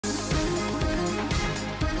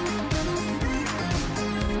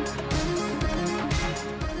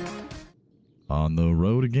On the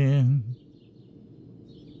road again.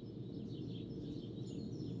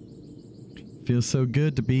 Feels so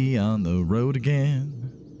good to be on the road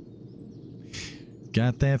again.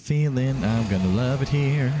 Got that feeling I'm gonna love it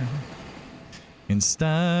here in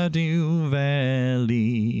Stardew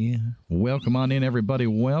Valley. Welcome on in, everybody.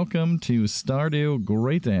 Welcome to Stardew.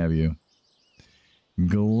 Great to have you.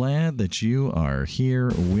 Glad that you are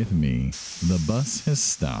here with me. The bus has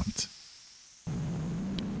stopped.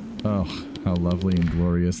 Oh, how lovely and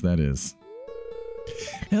glorious that is.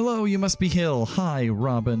 Hello, you must be Hill. Hi,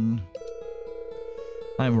 Robin.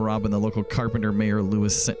 I'm Robin, the local carpenter. Mayor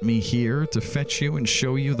Lewis sent me here to fetch you and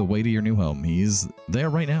show you the way to your new home. He's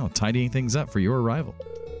there right now, tidying things up for your arrival.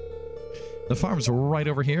 The farm's right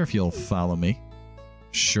over here if you'll follow me.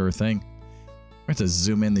 Sure thing. I have to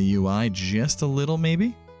zoom in the UI just a little,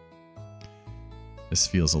 maybe? This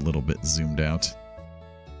feels a little bit zoomed out.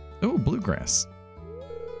 Oh, bluegrass.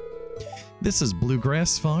 This is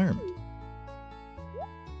Bluegrass Farm.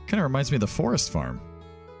 Kind of reminds me of the Forest Farm.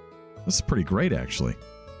 This is pretty great, actually.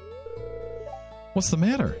 What's the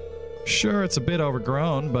matter? Sure, it's a bit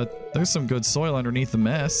overgrown, but there's some good soil underneath the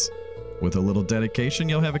mess. With a little dedication,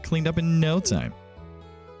 you'll have it cleaned up in no time.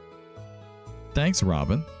 Thanks,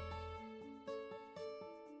 Robin.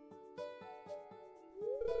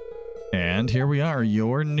 And here we are,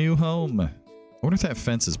 your new home. I wonder if that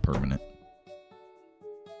fence is permanent.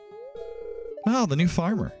 Oh, the new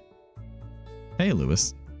farmer. Hey,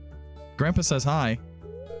 Lewis. Grandpa says hi.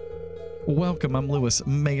 Welcome, I'm Lewis,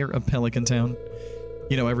 Mayor of Pelican Town.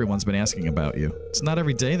 You know, everyone's been asking about you. It's not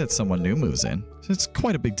every day that someone new moves in. It's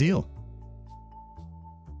quite a big deal.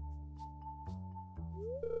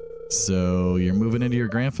 So, you're moving into your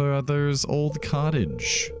grandfather's old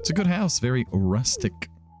cottage. It's a good house, very rustic.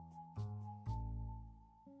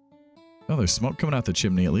 Oh, there's smoke coming out the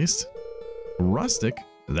chimney at least. Rustic?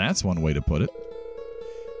 That's one way to put it.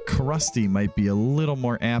 Crusty might be a little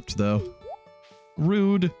more apt, though.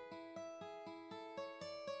 Rude.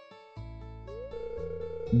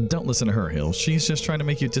 Don't listen to her, Hill. She's just trying to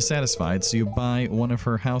make you dissatisfied, so you buy one of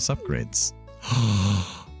her house upgrades.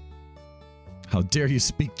 How dare you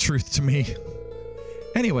speak truth to me?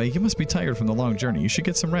 Anyway, you must be tired from the long journey. You should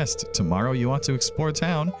get some rest. Tomorrow you want to explore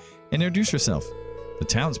town and introduce yourself. The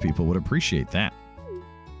townspeople would appreciate that.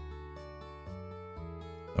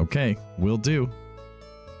 Okay, will do.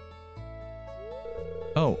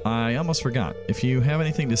 Oh, I almost forgot. If you have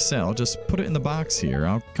anything to sell, just put it in the box here.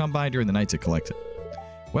 I'll come by during the night to collect it.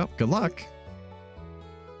 Well, good luck.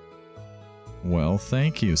 Well,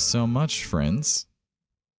 thank you so much, friends.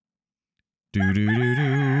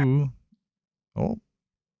 Do-do-do-do. Oh,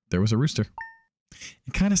 there was a rooster.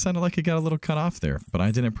 It kind of sounded like it got a little cut off there, but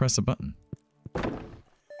I didn't press a button.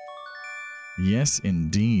 Yes,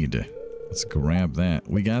 indeed. Let's grab that.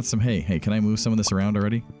 We got some hay. Hey, can I move some of this around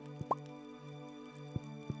already?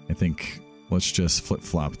 I think let's just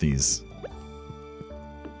flip-flop these.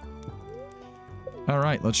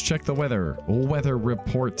 Alright, let's check the weather. Weather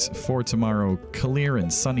report for tomorrow. Clear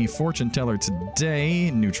and sunny. Fortune teller today.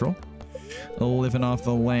 Neutral. Living off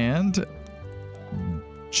the land.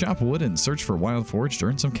 Chop wood and search for wild forage to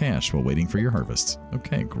earn some cash while waiting for your harvest.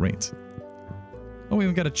 Okay, great. Oh, we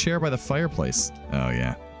even got a chair by the fireplace. Oh,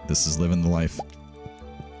 yeah. This is living the life.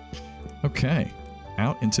 Okay.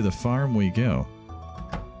 Out into the farm we go.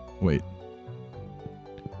 Wait.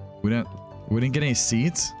 We didn't get any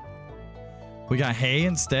seeds? We got hay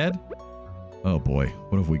instead? Oh boy,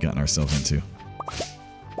 what have we gotten ourselves into?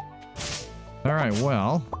 Alright,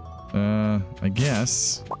 well, I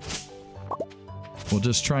guess we'll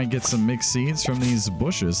just try and get some mixed seeds from these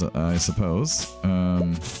bushes, I suppose.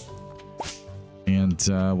 And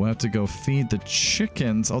we'll have to go feed the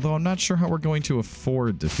chickens, although I'm not sure how we're going to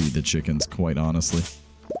afford to feed the chickens, quite honestly.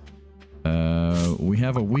 We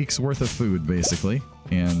have a week's worth of food, basically,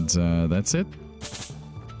 and that's it.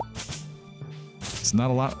 It's not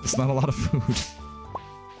a lot of food.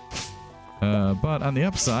 But on the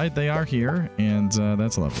upside, they are here, and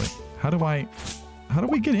that's lovely. How do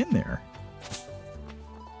we get in there?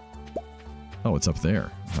 Oh, it's up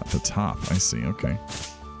there. At the top. I see. Okay.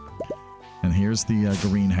 And here's the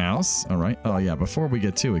greenhouse. All right. Oh, yeah. Before we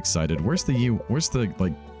get too excited, where's the,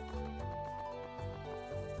 like,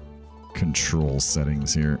 control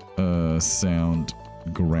settings here? Sound,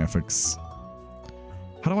 graphics.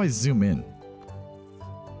 How do I zoom in?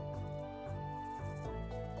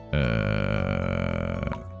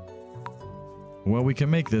 Well, we can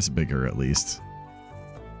make this bigger at least.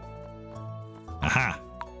 Aha!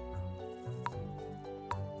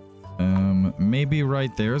 Maybe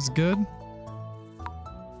right there is good.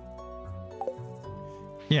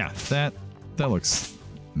 Yeah, that looks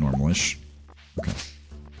normalish. Okay.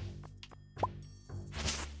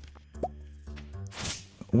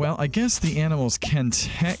 Well, I guess the animals can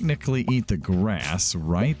technically eat the grass,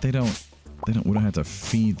 right? We don't have to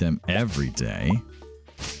feed them every day.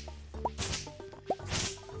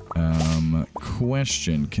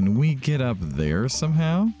 Question, can we get up there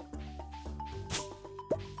somehow?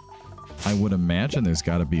 I would imagine there's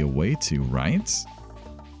got to be a way to, right?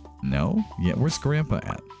 No? Yeah, where's Grandpa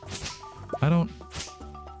at?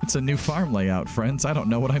 It's a new farm layout, friends. I don't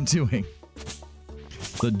know what I'm doing.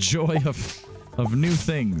 The joy of new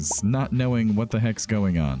things, not knowing what the heck's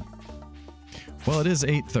going on. Well, it is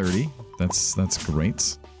 8:30. That's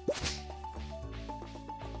great.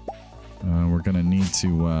 We're gonna need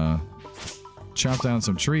to chop down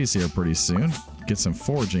some trees here pretty soon. Get some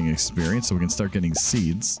foraging experience so we can start getting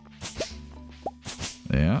seeds.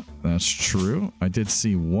 Yeah, that's true. I did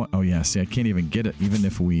see one. Oh yeah, see, I can't even get it. Even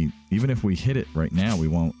if we hit it right now, we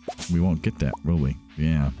won't get that, will we?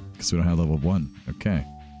 Yeah, because we don't have level 1. Okay.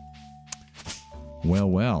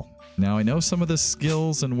 Well. Now I know some of the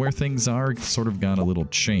skills and where things are sort of got a little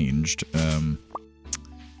changed.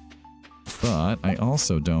 But I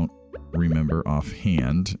also don't remember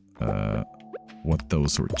offhand what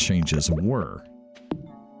those sort of changes were.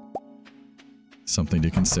 Something to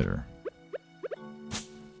consider.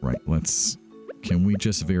 Right, can we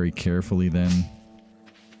just very carefully then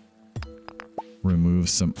remove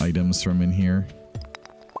some items from in here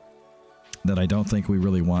that I don't think we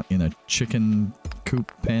really want in a chicken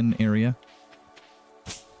coop pen area?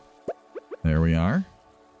 There we are.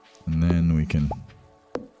 And then we can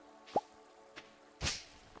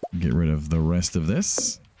get rid of the rest of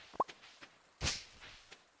this.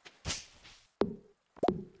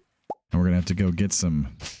 And we're gonna have to go get some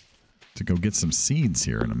seeds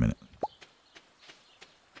here in a minute.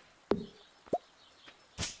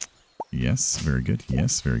 Yes, very good.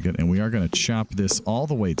 Yes, very good. And we are going to chop this all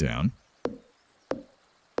the way down.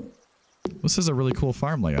 This is a really cool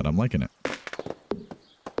farm layout. I'm liking it.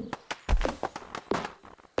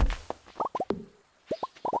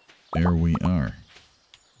 There we are.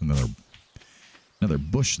 Another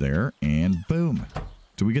bush there, and boom.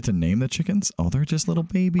 Do we get to name the chickens? Oh, they're just little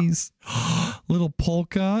babies. Little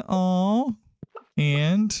Polka, oh,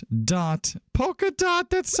 and Dot. Polka Dot,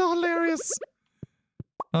 that's so hilarious.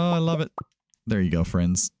 Oh, I love it. There you go,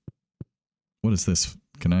 friends. What is this?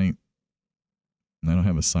 Can I don't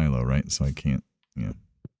have a silo, right? So I can't, yeah.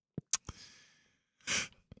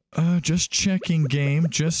 Just checking, game.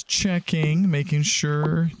 Just checking. Making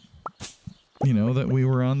sure, you know, that we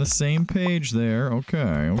were on the same page there.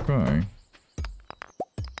 Okay.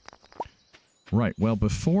 Right, well,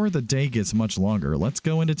 before the day gets much longer, let's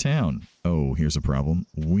go into town. Oh, here's a problem.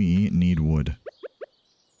 We need wood.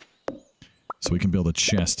 So we can build a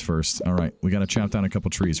chest first. Alright, we gotta chop down a couple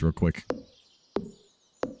trees real quick.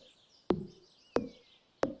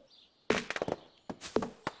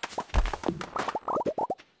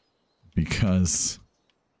 Because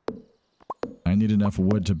I need enough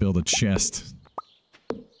wood to build a chest.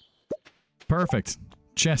 Perfect.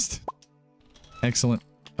 Chest. Excellent.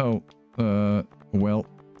 Oh, well,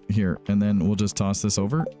 here, and then we'll just toss this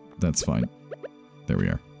over. That's fine. There we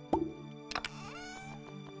are.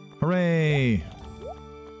 Hooray!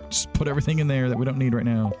 Just put everything in there that we don't need right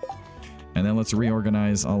now. And then let's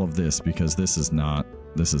reorganize all of this, because this is not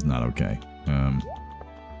okay.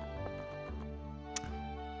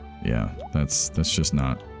 Yeah, that's just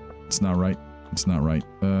not, it's not right. It's not right.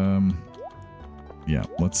 Yeah,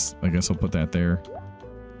 I guess I'll put that there.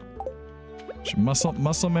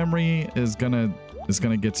 Muscle memory is gonna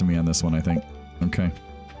get to me on this one, I think. Okay.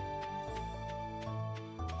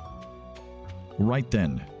 Right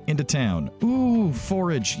then, into town. Ooh,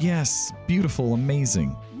 forage. Yes, beautiful,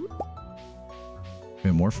 amazing. We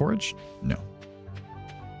have more forage? No.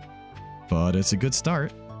 But it's a good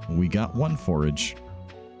start. We got one forage.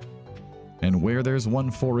 And where there's one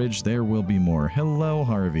forage, there will be more. Hello,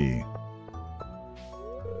 Harvey.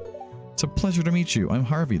 It's a pleasure to meet you. I'm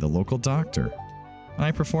Harvey, the local doctor.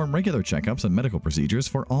 I perform regular checkups and medical procedures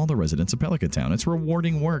for all the residents of Pelican Town. It's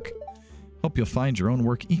rewarding work. Hope you'll find your own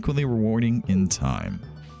work equally rewarding in time.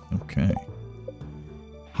 Okay.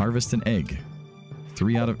 Harvest an egg.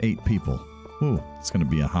 3 out of 8 people. Ooh, it's going to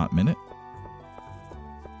be a hot minute.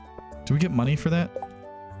 Do we get money for that?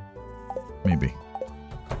 Maybe.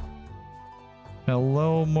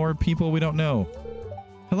 Hello, more people we don't know.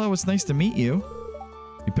 Hello, it's nice to meet you.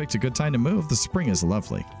 You picked a good time to move. The spring is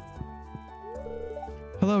lovely.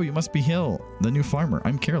 Hello, you must be Hill, the new farmer.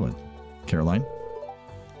 I'm Caroline. Caroline?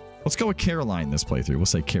 Let's go with Caroline this playthrough. We'll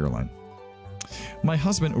say Caroline. My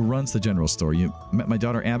husband runs the general store. You met my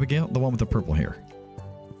daughter Abigail, the one with the purple hair.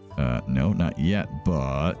 No, not yet,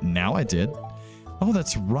 but now I did. Oh,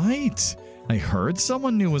 that's right. I heard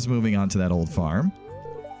someone new was moving on to that old farm.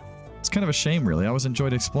 It's kind of a shame, really. I always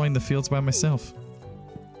enjoyed exploring the fields by myself.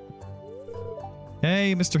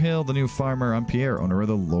 Hey, Mr. Hill, the new farmer. I'm Pierre, owner of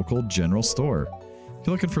the local general store. If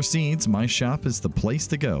you're looking for seeds, my shop is the place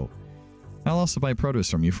to go. I'll also buy produce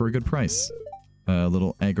from you for a good price. A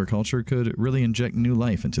little agriculture could really inject new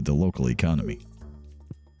life into the local economy.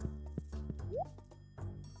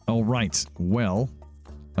 All right. Well,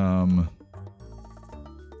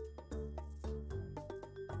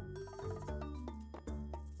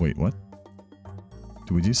 wait, what?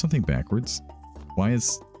 Do we do something backwards? Why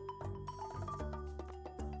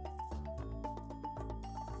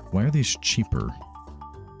are these cheaper?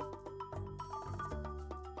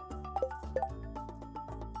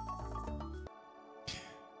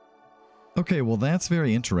 Okay, well that's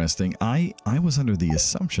very interesting. I was under the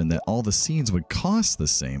assumption that all the seeds would cost the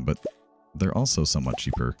same, but they're also somewhat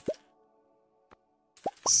cheaper.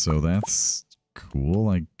 So that's cool,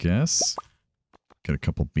 I guess. Get a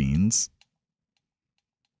couple beans.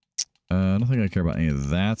 I don't think I care about any of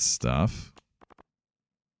that stuff.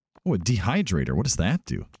 Oh, a dehydrator. What does that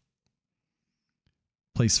do?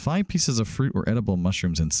 Place 5 pieces of fruit or edible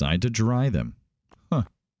mushrooms inside to dry them. Huh.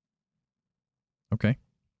 Okay.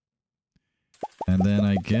 And then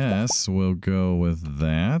I guess we'll go with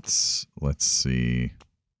that. Let's see.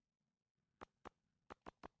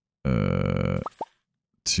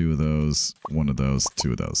 2 of those, 1 of those,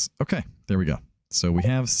 2 of those. Okay, there we go. So we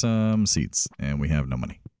have some seeds, and we have no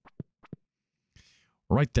money.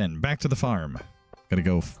 Right then, back to the farm. Gotta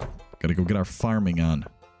go get our farming on.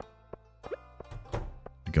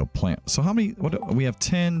 Go plant. So how many, what we have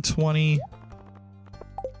 10, 20,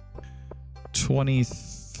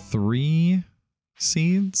 23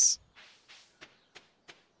 seeds?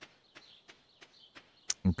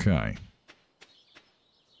 Okay.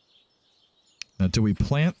 Now, do we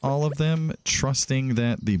plant all of them, trusting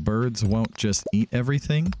that the birds won't just eat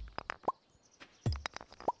everything?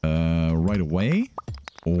 Right away?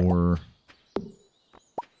 Or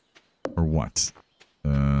what?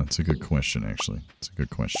 It's a good question, actually. It's a good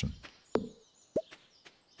question.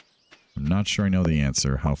 I'm not sure I know the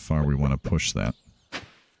answer, how far we want to push that.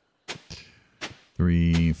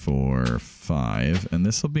 3, 4, 5. And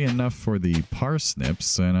this will be enough for the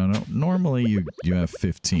parsnips. And I don't, normally you have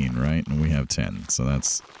 15, right? And we have 10. So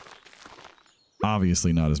that's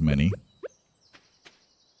obviously not as many.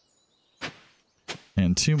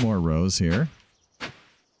 And 2 more rows here.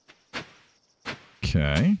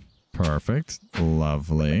 Okay. Perfect.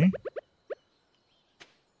 Lovely.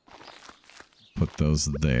 Put those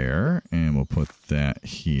there. And we'll put that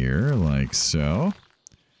here, like so.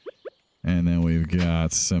 And then we've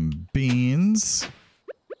got some beans.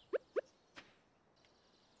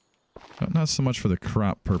 Not so much for the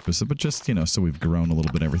crop purpose, but just, you know, so we've grown a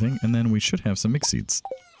little bit of everything. And then we should have some mixed seeds,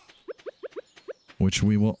 which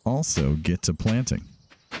we will also get to planting.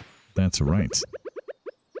 That's right.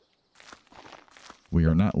 We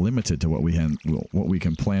are not limited to what we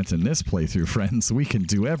can plant in this playthrough, friends. We can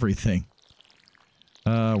do everything.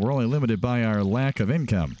 We're only limited by our lack of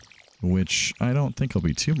income, which I don't think will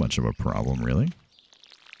be too much of a problem, really.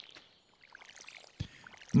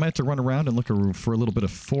 I might have to run around and look for a little bit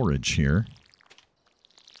of forage here.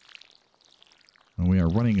 We are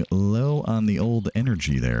running low on the old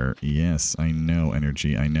energy there. Yes, I know,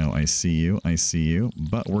 energy. I know. I see you. I see you.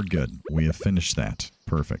 But we're good. We have finished that.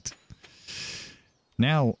 Perfect.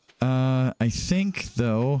 Now, I think,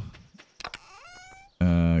 though...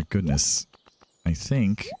 goodness. I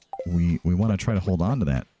think we want to try to hold on to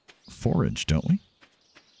that forage, don't we?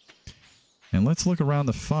 And let's look around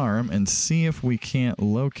the farm and see if we can't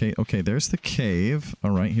locate... Okay, there's the cave.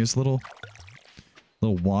 All right, here's a little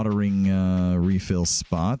watering refill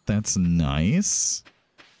spot. That's nice.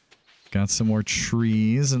 Got some more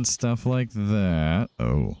trees and stuff like that.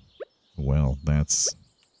 Oh, well, that's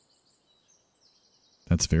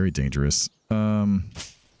very dangerous. Oh.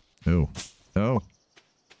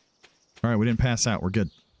 All right, we didn't pass out. We're good.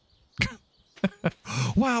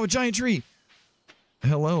 Wow, a giant tree.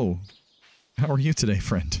 Hello. How are you today,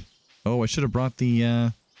 friend? Oh, I should have brought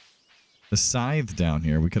the scythe down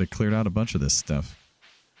here. We could have cleared out a bunch of this stuff.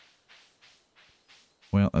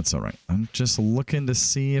 Well, that's all right. I'm just looking to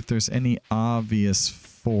see if there's any obvious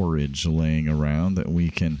forage laying around that we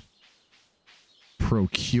can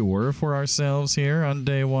procure for ourselves here on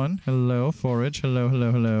day 1. Hello, forage. Hello,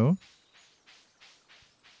 hello, hello.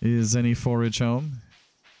 Is any forage home?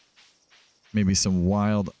 Maybe some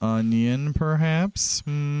wild onion, perhaps?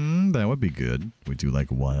 That would be good. We do like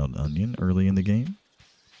wild onion early in the game.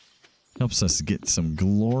 Helps us get some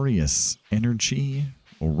glorious energy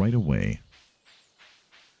right away.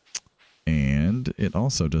 And it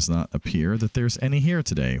also does not appear that there's any here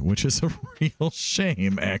today, which is a real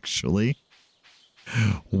shame, actually.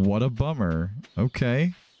 What a bummer.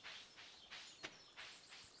 Okay.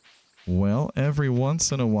 Well, every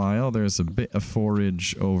once in a while, there's a bit of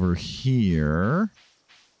forage over here.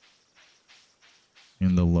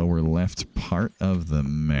 In the lower left part of the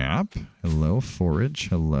map. Hello, forage.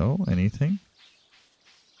 Hello, anything?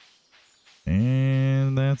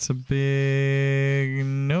 And that's a big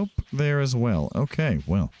nope there as well. Okay,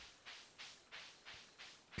 well.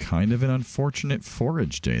 Kind of an unfortunate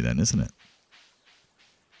forage day then, isn't it?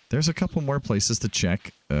 There's a couple more places to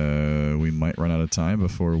check. We might run out of time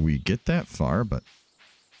before we get that far, but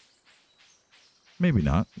maybe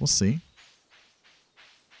not. We'll see.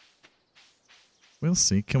 We'll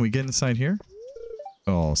see. Can we get inside here?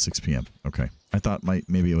 Oh, 6 p.m. Okay. I thought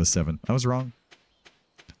maybe it was 7. I was wrong.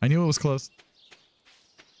 I knew it was close.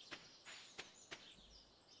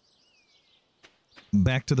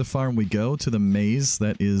 Back to the farm we go, to the maze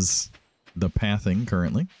that is the pathing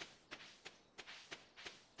currently.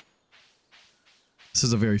 This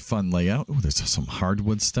is a very fun layout. Oh, there's some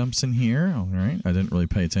hardwood stumps in here. All right. I didn't really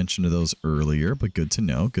pay attention to those earlier, but good to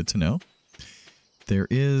know. Good to know. There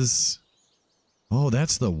is... Oh,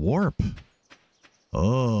 that's the warp.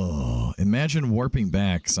 Oh, imagine warping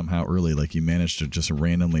back somehow early, like you managed to just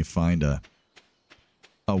randomly find a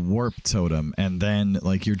warp totem, and then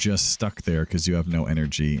like you're just stuck there because you have no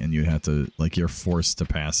energy, and you have to, like, you're forced to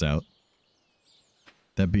pass out.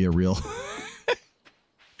 That'd be a real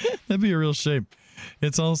that'd be a real shame.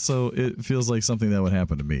 It's also, it feels like something that would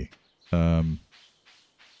happen to me,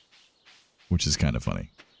 which is kind of funny.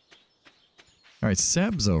 All right,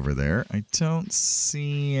 Seb's over there. I don't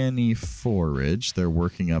see any forage. They're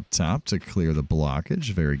working up top to clear the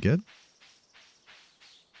blockage. Very good.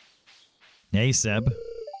 Hey, Seb.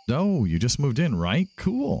 Oh, you just moved in, right?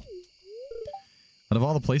 Cool. Out of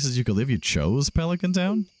all the places you could live, you chose Pelican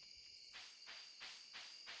Town?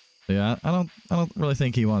 Yeah, I don't really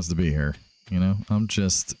think he wants to be here. You know, I'm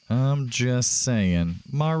just saying.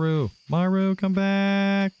 Maru, come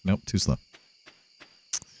back. Nope, too slow.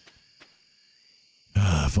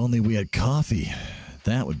 If only we had coffee.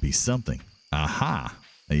 That would be something. Aha!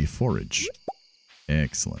 A forage.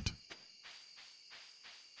 Excellent.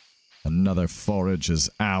 Another forage is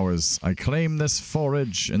ours. I claim this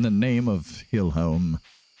forage in the name of Hillhome.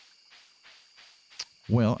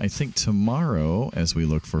 Well, I think tomorrow, as we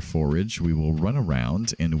look for forage, we will run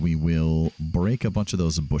around and we will break a bunch of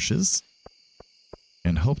those bushes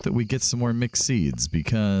and hope that we get some more mixed seeds,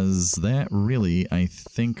 because that really, I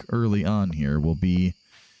think, early on here will be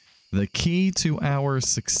the key to our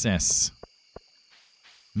success.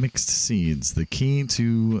 Mixed seeds, the key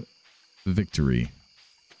to victory.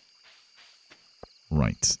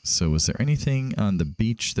 Right, so is there anything on the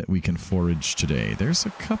beach that we can forage today? There's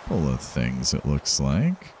a couple of things, it looks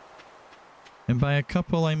like. And by a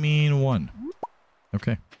couple, I mean one.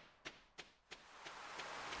 Okay.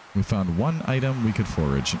 We found one item we could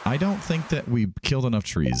forage. I don't think that we killed enough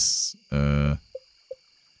trees to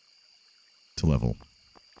level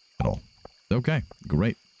at all. Okay,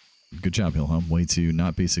 great. Good job, Hillhome. Way to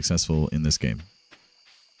not be successful in this game.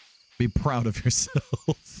 Be proud of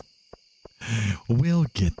yourself. We'll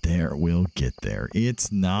get there. We'll get there.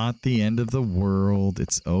 It's not the end of the world.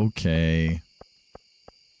 It's okay.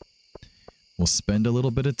 We'll spend a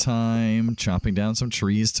little bit of time chopping down some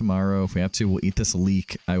trees tomorrow. If we have to, we'll eat this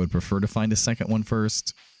leek. I would prefer to find a second one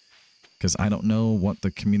first, because I don't know what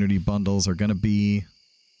the community bundles are going to be.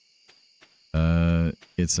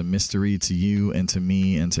 It's a mystery to you and to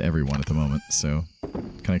me and to everyone at the moment. So,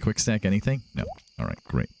 can I quick stack anything? No. All right,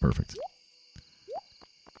 great. Perfect.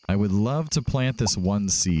 I would love to plant this one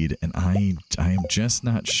seed, and I am just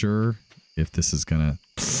not sure if this is gonna...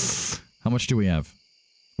 How much do we have?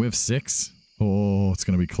 We have 6? Oh, it's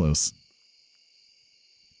gonna be close.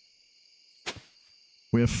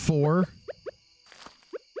 We have 4.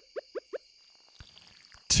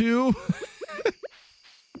 2.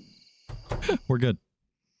 We're good.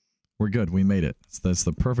 We're good. We made it. That's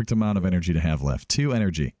the perfect amount of energy to have left. 2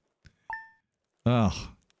 energy. Oh,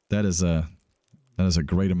 that is a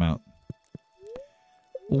great amount.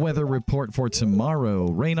 Weather report for tomorrow.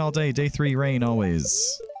 Rain all day. Day 3 rain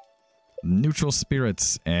always. Neutral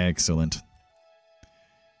spirits. Excellent.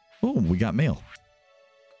 Oh, we got mail.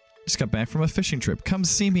 Just got back from a fishing trip. Come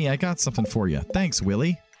see me. I got something for you. Thanks,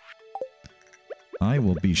 Willie. I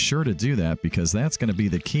will be sure to do that, because that's going to be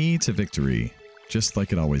the key to victory. Just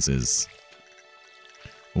like it always is.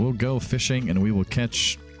 We'll go fishing and we will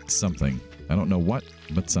catch something. I don't know what,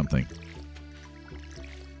 but something.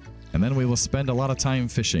 And then we will spend a lot of time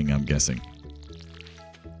fishing, I'm guessing.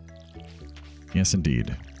 Yes,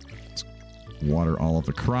 indeed. Let's water all of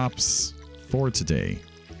the crops for today.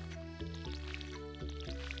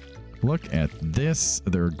 Look at this.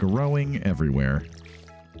 They're growing everywhere.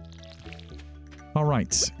 All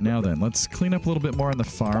right. Now then, let's clean up a little bit more on the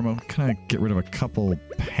farm. I'm kind of get rid of a couple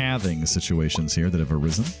pathing situations here that have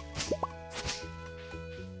arisen.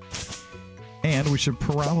 And we should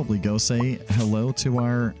probably go say hello to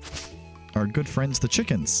our good friends, the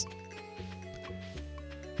chickens.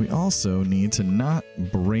 We also need to not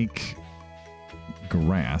break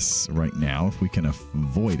grass right now, if we can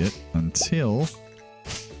avoid it, until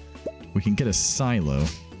we can get a silo.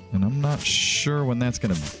 And I'm not sure when that's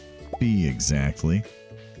going to be exactly.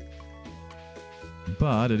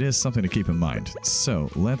 But it is something to keep in mind. So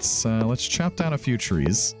let's chop down a few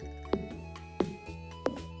trees.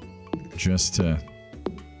 Just to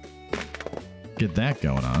get that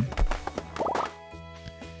going on.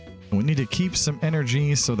 And we need to keep some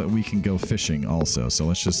energy so that we can go fishing also. So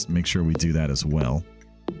let's just make sure we do that as well.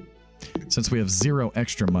 Since we have 0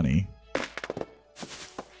 extra money.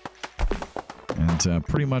 And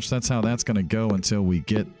pretty much that's how that's going to go until we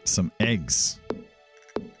get some eggs.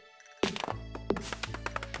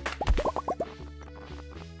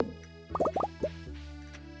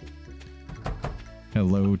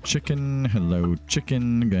 Hello, chicken. Hello,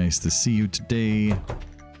 chicken. Nice to see you today.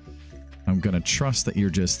 I'm going to trust that you're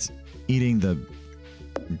just eating the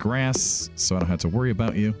grass so I don't have to worry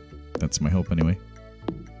about you. That's my hope anyway.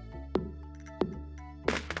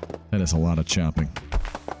 That is a lot of chopping.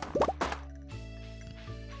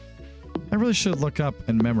 I really should look up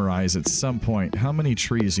and memorize at some point how many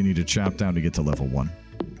trees you need to chop down to get to level 1.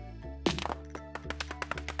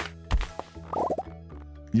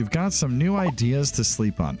 You've got some new ideas to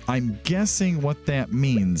sleep on. I'm guessing what that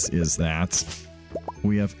means is that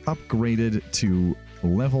we have upgraded to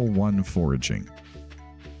level 1 foraging.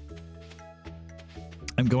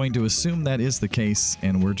 I'm going to assume that is the case,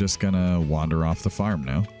 and we're just gonna wander off the farm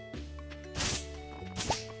now.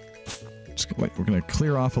 We're gonna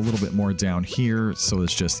clear off a little bit more down here so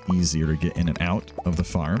it's just easier to get in and out of the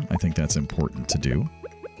farm. I think that's important to do.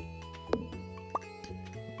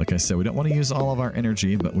 Like I said, we don't want to use all of our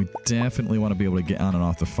energy, but we definitely want to be able to get on and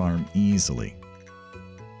off the farm easily.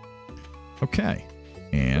 Okay.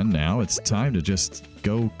 And now it's time to just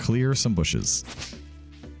go clear some bushes.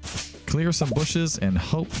 Clear some bushes and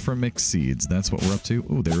hope for mixed seeds. That's what we're up to.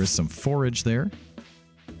 Ooh, there is some forage there.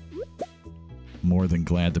 More than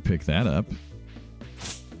glad to pick that up.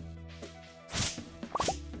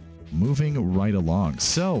 Moving right along.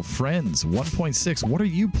 So, friends, 1.6, what are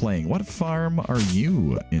you playing? What farm are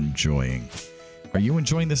you enjoying? Are you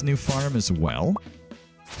enjoying this new farm as well?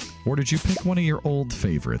 Or did you pick one of your old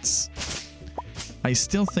favorites? I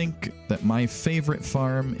still think that my favorite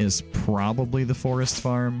farm is probably the forest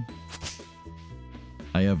farm.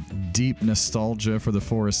 I have deep nostalgia for the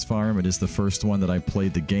forest farm. It is the first one that I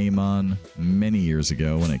played the game on many years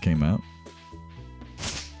ago when it came out.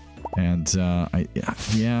 And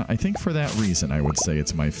I think for that reason, I would say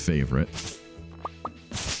it's my favorite.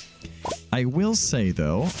 I will say,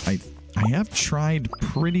 though, I have tried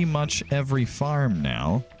pretty much every farm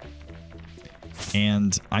now.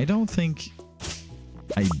 And I don't think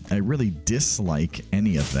I really dislike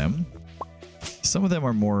any of them. Some of them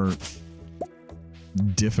are more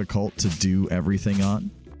difficult to do everything on.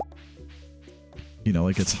 You know,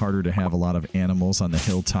 like it's harder to have a lot of animals on the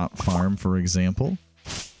hilltop farm, for example.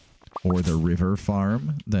 Or the river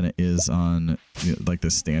farm than it is on, you know, like the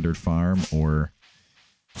standard farm or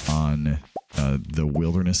on the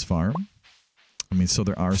wilderness farm. I mean, so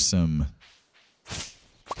there are some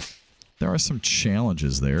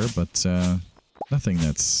challenges there, but nothing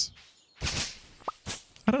that's,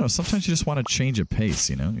 I don't know, sometimes you just want to change a pace,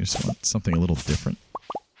 you know? You just want something a little different.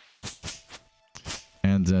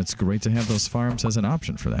 And it's great to have those farms as an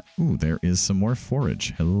option for that. Ooh, there is some more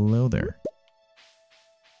forage. Hello there.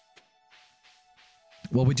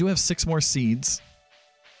 Well, we do have 6 more seeds.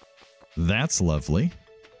 That's lovely.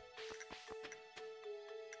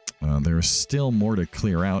 There's still more to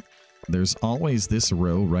clear out. There's always this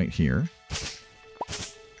row right here.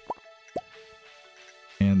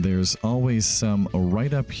 And there's always some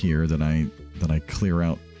right up here that I clear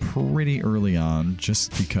out pretty early on,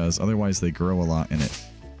 just because otherwise they grow a lot and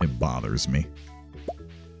it bothers me.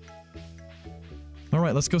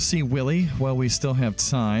 Alright, let's go see Willy while we still have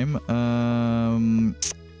time.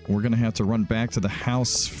 We're going to have to run back to the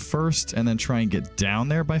house first and then try and get down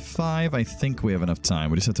there by 5. I think we have enough time.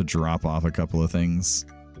 We just have to drop off a couple of things.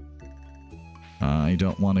 I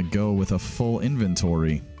don't want to go with a full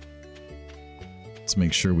inventory. Let's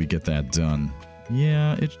make sure we get that done.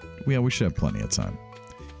 Yeah, we should have plenty of time.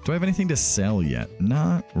 Do I have anything to sell yet?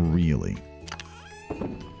 Not really.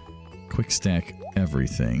 Quick stack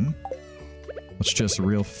everything. Let's just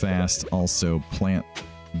real fast also plant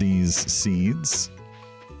these seeds.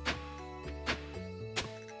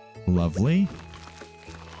 Lovely.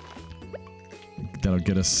 That'll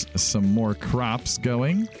get us some more crops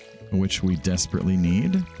going, which we desperately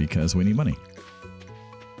need because we need money.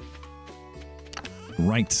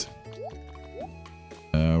 Right.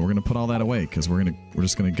 We're gonna put all that away because we're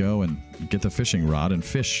just gonna go and get the fishing rod and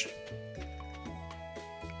fish.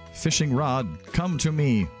 Fishing rod, come to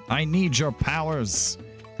me. I need your powers.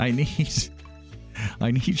 I need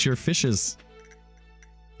your fishes.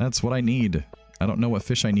 That's what I need. I don't know what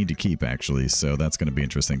fish I need to keep actually, so that's gonna be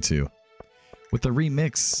interesting too. With the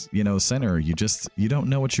remix, center, you don't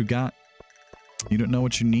know what you got. You don't know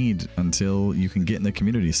what you need until you can get in the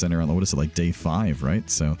community center on, what is it, like day 5, right?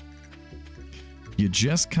 So you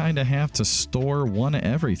just kind of have to store one of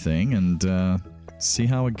everything and see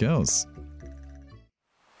how it goes.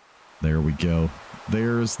 There we go.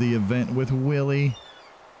 There's the event with Willy.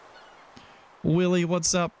 Willy,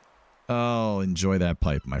 what's up? Oh, enjoy that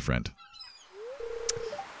pipe, my friend.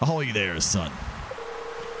 Ahoy there, son.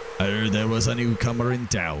 I heard there was a newcomer in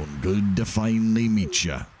town. Good to finally meet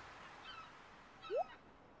ya.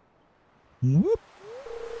 Whoop.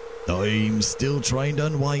 I'm still trying to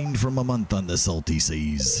unwind from a month on the salty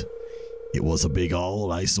seas. It was a big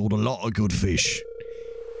haul. I sold a lot of good fish.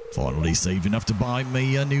 Finally saved enough to buy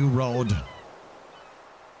me a new rod.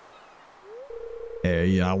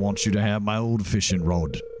 Hey, I want you to have my old fishing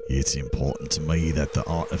rod. It's important to me that the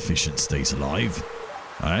art of fishing stays alive.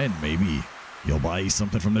 And maybe you'll buy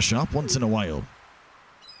something from the shop once in a while.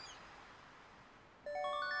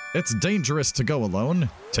 It's dangerous to go alone.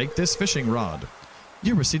 Take this fishing rod.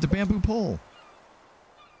 You received a bamboo pole.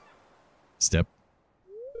 Step.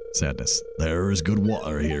 Sadness. There's good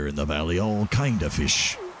water here in the valley. All kind of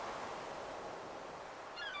fish.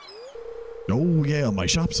 Oh yeah, my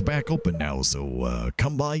shop's back open now, so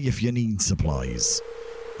come by if you need supplies.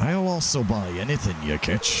 I'll also buy anything you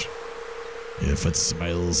catch. If it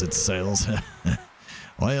smells, it sells.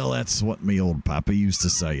 Well, that's what me old papa used to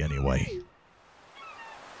say anyway.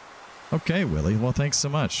 Okay, Willy. Well, thanks so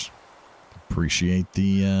much. Appreciate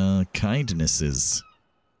the kindnesses.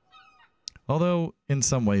 Although, in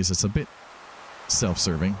some ways, it's a bit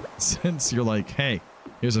self-serving. Since you're like, hey,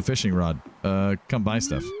 here's a fishing rod. Come buy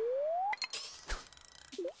stuff.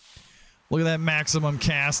 Look at that maximum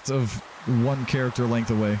cast of one character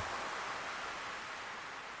length away.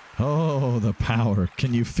 Oh, the power.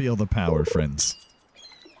 Can you feel the power, friends?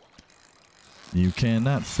 You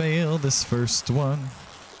cannot fail this first one.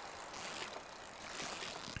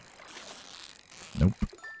 Nope.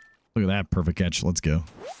 Look at that perfect catch. Let's go.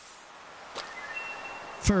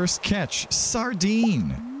 First catch.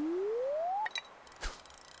 Sardine.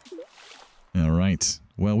 All right.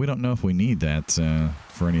 Well, we don't know if we need that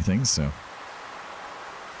for anything, so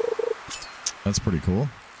that's pretty cool.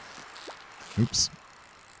 Oops.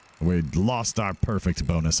 We lost our perfect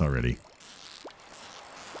bonus already.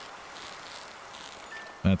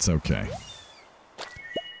 That's okay.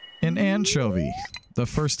 An anchovy. The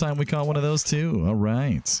first time we caught one of those too. All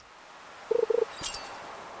right.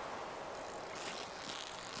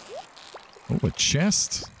 Oh, a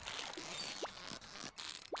chest.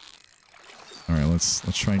 All right, let's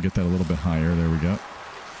try and get that a little bit higher. There we go.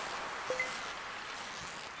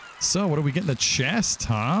 So, what do we get in the chest,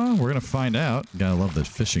 huh? We're gonna find out. Gotta love the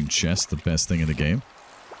fishing chest, the best thing in the game.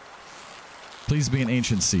 Please be an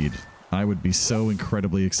ancient seed. I would be so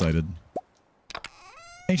incredibly excited.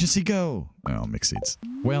 Ancient seed, go! Oh, mixed seeds.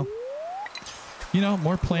 Well, you know,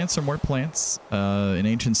 more plants are more plants. An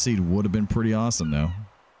ancient seed would have been pretty awesome, though.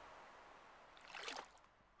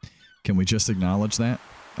 Can we just acknowledge that?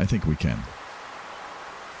 I think we can.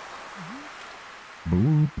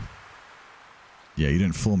 Boop. Yeah, you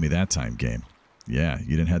didn't fool me that time, game. Yeah,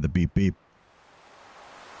 you didn't have the beep beep.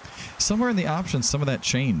 Somewhere in the options, some of that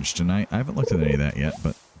changed, and I haven't looked at any of that yet,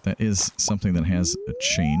 but that is something that has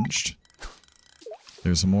changed.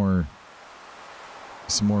 There's some more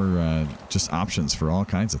just options for all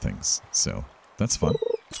kinds of things, so that's fun.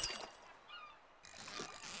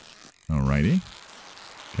 Alrighty.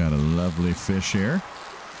 Got a lovely fish here.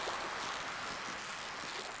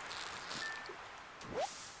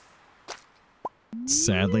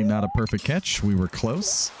 Sadly, not a perfect catch. We were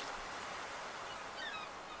close.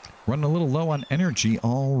 Running a little low on energy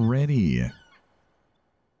already.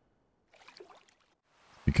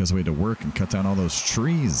 Because we had to work and cut down all those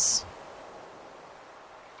trees.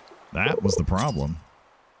 That was the problem.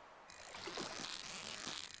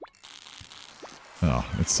 Oh,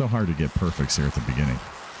 it's so hard to get perfects here at the beginning.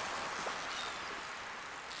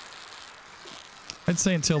 I'd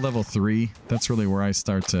say until level 3, that's really where I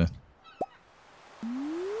start to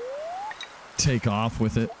take off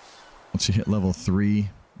with it. Once you hit level 3,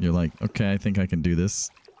 you're like, okay, I think I can do this.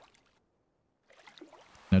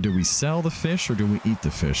 Now, do we sell the fish or do we eat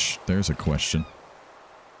the fish? There's a question.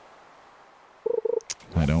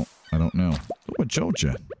 I don't know. Oh, a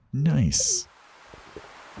Joja. Nice.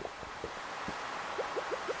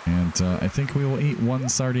 And I think we will eat 1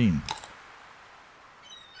 sardine.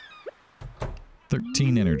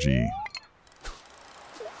 13 energy.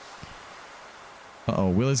 Uh-oh,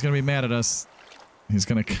 Willie's gonna be mad at us. He's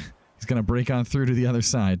gonna break on through to the other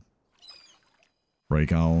side.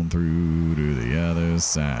 Break on through to the other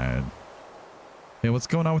side. Hey, what's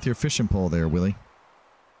going on with your fishing pole there, Willie?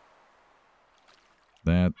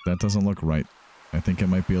 That doesn't look right. I think it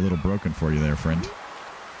might be a little broken for you there, friend.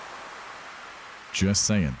 Just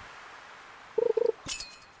saying.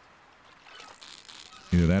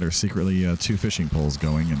 Either that or secretly 2 fishing poles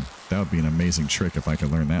going, and that would be an amazing trick if I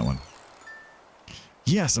could learn that one.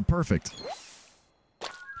 Yes, a perfect.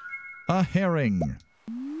 A herring.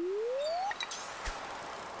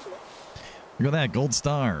 Look at that, gold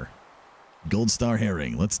star. Gold star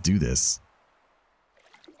herring. Let's do this.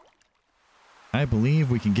 I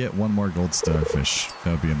believe we can get 1 more gold star fish.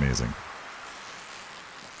 That would be amazing.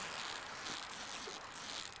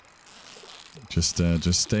 Just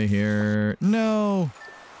stay here. No!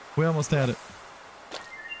 We almost had it.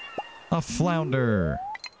 A flounder.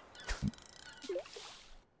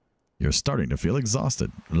 You're starting to feel exhausted.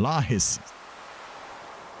 Lies.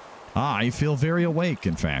 I feel very awake,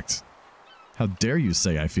 in fact. How dare you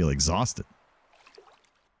say I feel exhausted?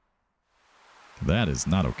 That is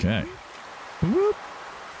not okay. Whoop.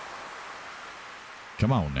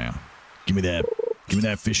 Come on now. Give me that. Give me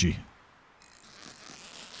that fishy.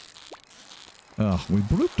 Oh, we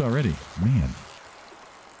blooped already. Man.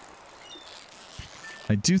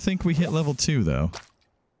 I do think we hit level 2, though.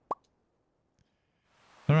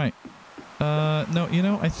 Alright. No, you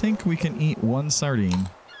know, I think we can eat 1 sardine.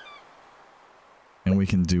 And we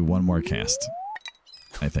can do 1 more cast.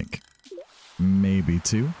 I think. Maybe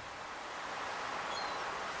 2.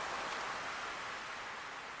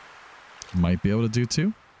 Might be able to do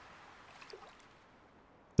 2.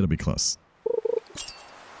 It'll be close.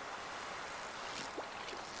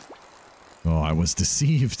 Oh, I was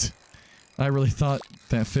deceived. I really thought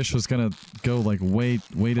that fish was gonna go like way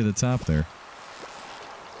to the top there.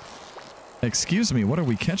 Excuse me, what are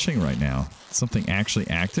we catching right now? Something actually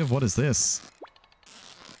active? What is this?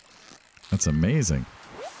 That's amazing.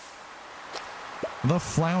 The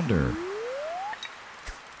flounder.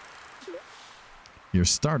 You're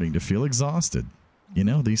starting to feel exhausted. You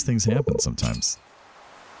know, these things happen sometimes.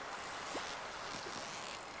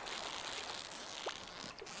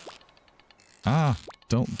 Ah,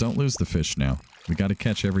 don't lose the fish now. We got to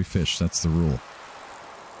catch every fish. That's the rule.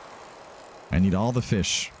 I need all the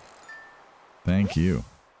fish. Thank you.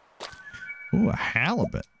 Ooh, a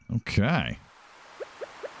halibut. Okay.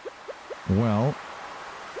 Well,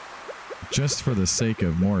 just for the sake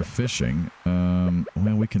of more fishing,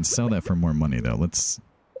 well, we can sell that for more money, though. Let's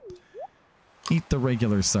eat the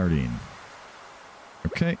regular sardine.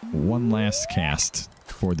 Okay, 1 last cast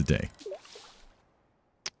for the day.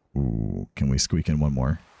 Ooh, can we squeak in 1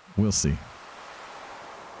 more? We'll see.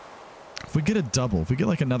 If we get a double, if we get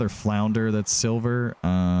like another flounder that's silver,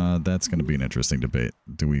 that's going to be an interesting debate.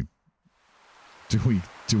 Do we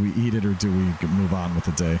eat it or do we move on with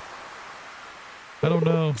the day? I don't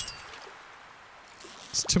know.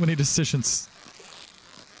 It's too many decisions.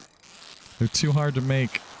 They're too hard to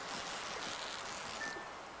make.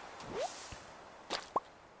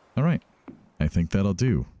 All right. I think that'll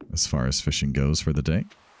do as far as fishing goes for the day.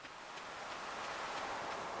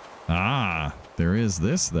 Ah, there is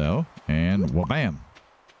this, though. And wha-bam.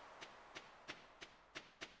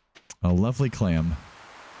 A lovely clam.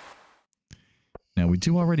 Now, we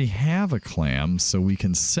do already have a clam, so we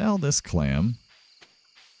can sell this clam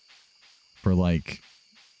for, like,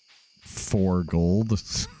 4 gold.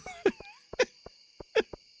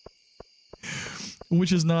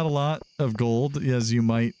 Which is not a lot of gold, as you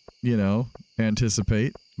might, you know,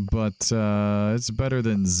 anticipate. But it's better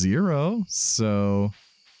than 0, so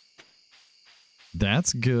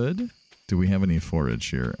that's good. Do we have any forage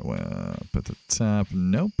here? Well, up at the top.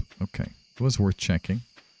 Nope. Okay. It was worth checking.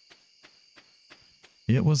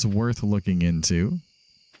 It was worth looking into.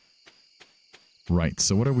 Right.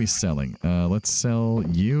 So what are we selling? Let's sell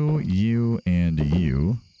you, you, and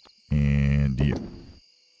you, and you.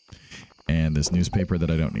 this newspaper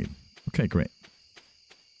that I don't need. Okay, great.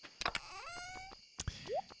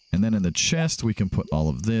 And then in the chest, we can put all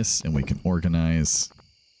of this, and we can organize.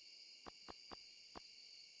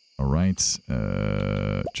 All right.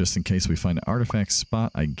 Just in case we find an artifact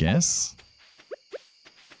spot, I guess.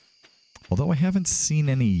 Although I haven't seen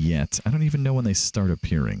any yet. I don't even know when they start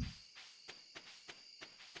appearing.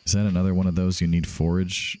 Is that another one of those you need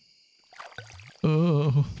forage?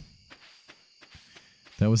 Oh.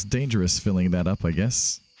 That was dangerous filling that up, I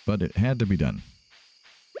guess. But it had to be done.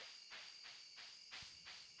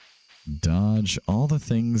 Dodge all the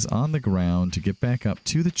things on the ground to get back up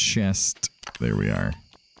to the chest. There we are.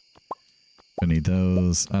 I need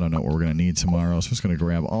those. I don't know what we're going to need tomorrow. So I'm just going to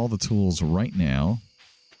grab all the tools right now.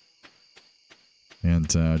 And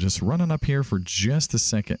just running up here for just a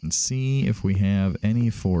second and see if we have any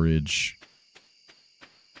forage.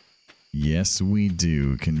 Yes, we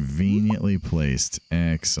do. Conveniently placed.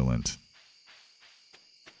 Excellent.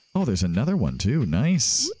 Oh, there's another one too.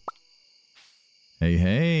 Nice. Hey,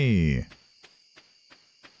 hey.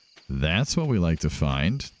 That's what we like to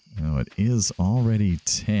find. Oh, it is already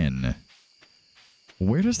 10.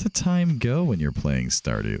 Where does the time go when you're playing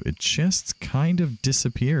Stardew? It just kind of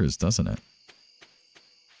disappears, doesn't it?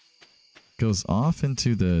 Goes off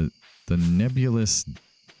into the nebulous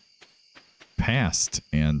past,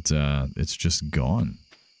 and it's just gone.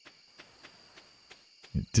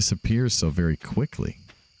 It disappears so very quickly.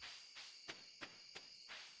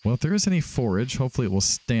 Well, if there is any forage, hopefully it will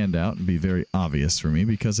stand out and be very obvious for me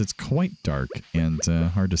because it's quite dark and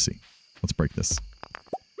hard to see. Let's break this.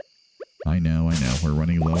 I know. We're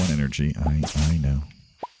running low on energy. I know.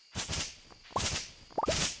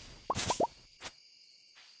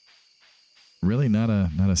 Really, not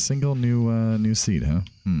a single new seed, huh?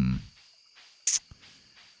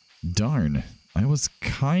 Darn. I was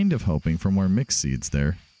kind of hoping for more mixed seeds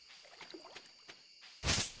there.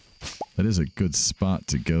 That is a good spot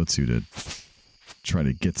to go to try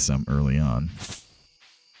to get some early on.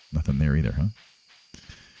 Nothing there either, huh?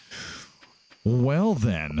 Well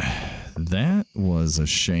then, that was a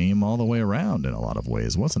shame all the way around in a lot of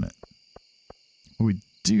ways, wasn't it? We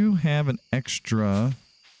do have an extra...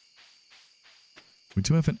 We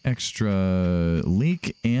do have an extra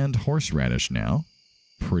leek and horseradish now.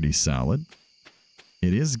 Pretty solid.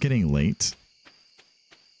 It is getting late.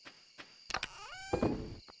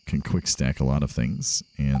 Can quick stack a lot of things,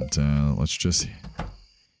 and let's just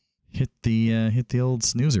hit the old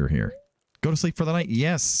snoozer here. Go to sleep for the night.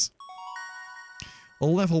 Yes.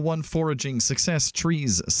 Level 1 foraging success.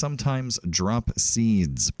 Trees sometimes drop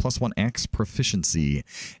seeds. +1 axe proficiency,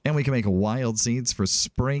 and we can make wild seeds for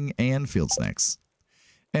spring and field snacks.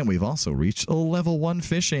 And we've also reached a level 1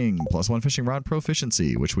 fishing, +1 fishing rod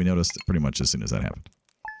proficiency, which we noticed pretty much as soon as that happened.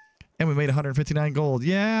 And we made 159 gold.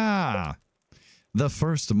 Yeah! The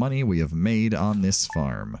first money we have made on this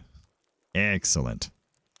farm. Excellent.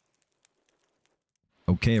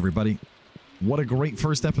 Okay, everybody. What a great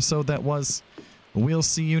first episode that was. We'll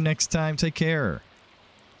see you next time. Take care.